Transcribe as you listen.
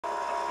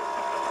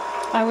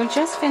I will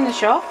just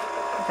finish off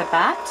the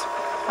bat.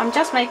 I'm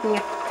just making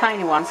a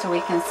tiny one so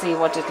we can see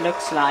what it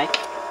looks like.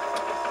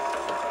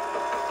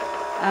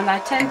 And I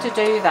tend to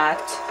do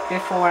that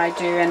before I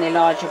do any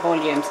larger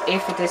volumes,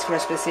 if it is for a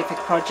specific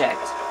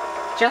project.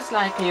 Just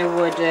like you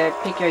would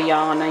pick your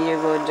yarn and you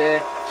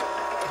would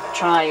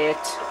try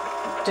it,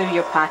 do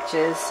your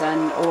patches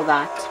and all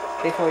that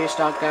before you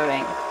start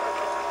going.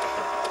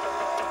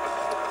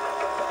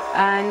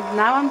 And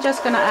now I'm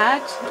just going to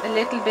add a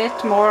little bit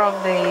more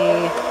of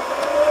the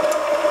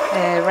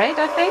red,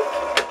 I think,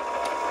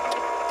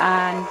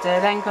 and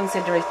then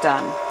consider it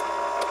done.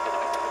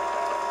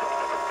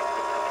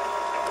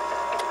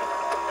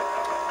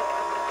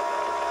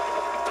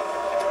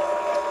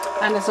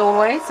 And as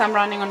always, I'm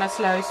running on a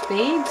slow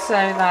speed so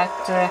that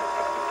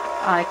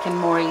I can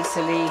more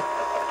easily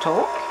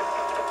talk.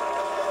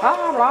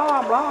 Blah,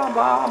 blah, blah,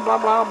 blah, blah,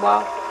 blah,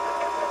 blah.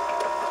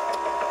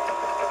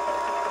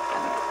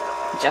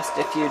 And just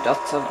a few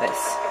dots of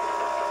this.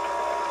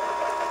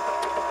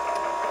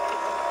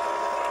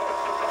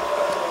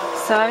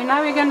 So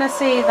now we're going to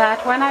see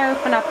that when I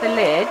open up the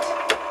lid,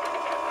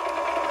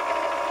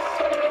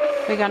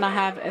 we're going to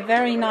have a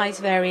very nice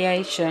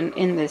variation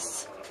in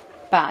this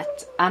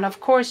bat. And of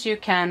course you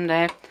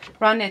can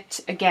run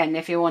it again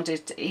if you want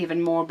it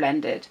even more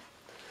blended.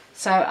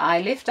 So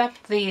I lift up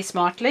the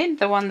smart lid,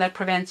 the one that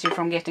prevents you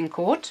from getting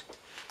caught,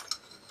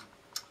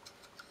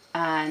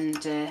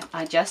 and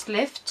I just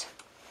lift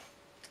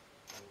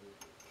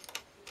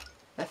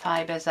the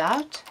fibers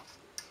out.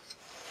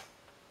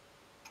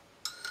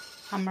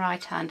 I'm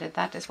right-handed,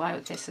 that is why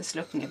this is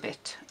looking a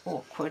bit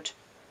awkward,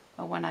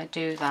 but when I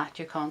do that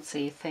you can't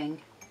see a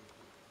thing,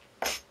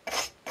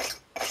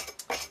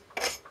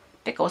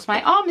 because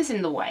my arm is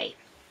in the way.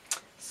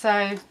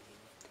 So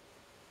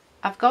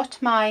I've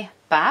got my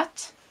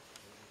bat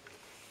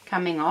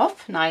coming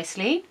off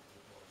nicely,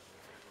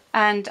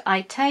 and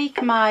I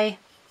take my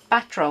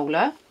bat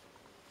roller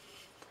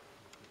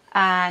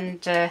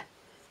and the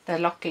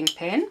locking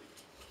pin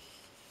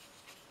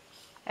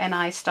and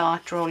I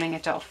start rolling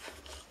it off.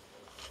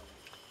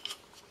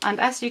 And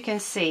as you can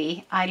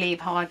see, I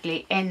leave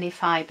hardly any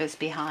fibers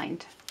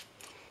behind.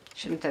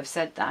 Shouldn't have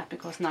said that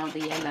because now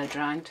the yellow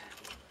dragged.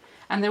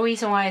 And the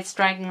reason why it's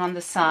dragging on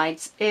the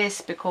sides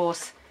is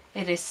because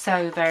it is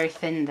so very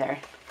thin there.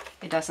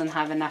 It doesn't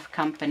have enough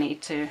company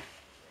to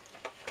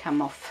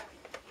come off.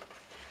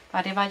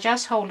 But if I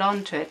just hold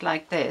on to it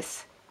like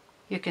this,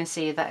 you can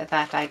see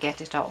that I get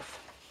it off.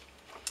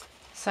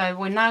 So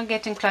we're now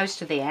getting close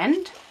to the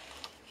end.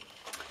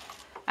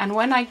 And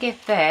when I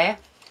get there,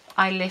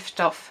 I lift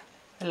off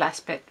the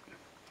last bit.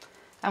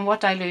 And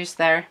what I lose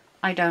there,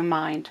 I don't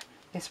mind.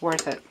 It's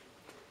worth it.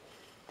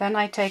 Then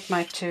I take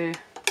my two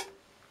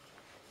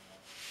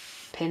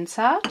pins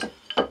out,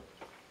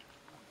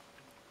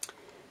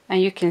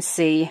 and you can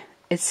see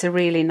it's a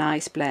really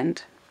nice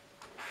blend.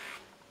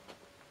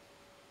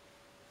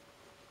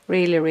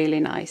 Really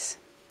nice.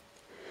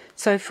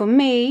 So for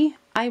me,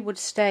 I would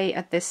stay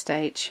at this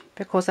stage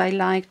because I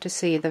like to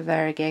see the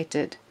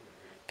variegated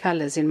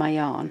colors in my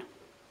yarn.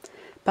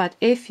 But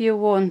if you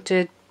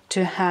wanted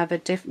to have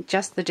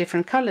just the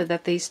different color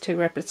that these two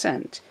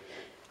represent,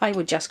 I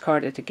would just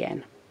card it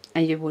again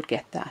and you would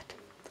get that.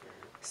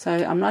 So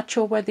I'm not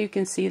sure whether you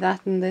can see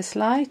that in this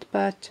light,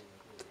 but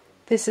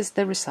this is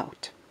the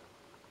result.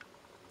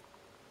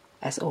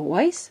 As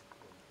always,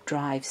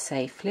 drive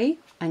safely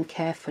and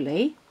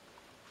carefully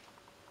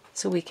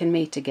so we can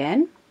meet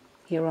again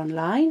here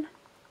online.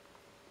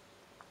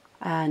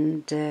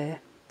 And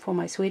for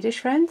my Swedish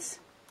friends,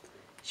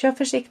 kör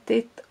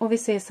försiktigt och vi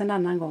ses en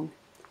annan gång.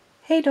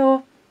 Hej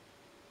då!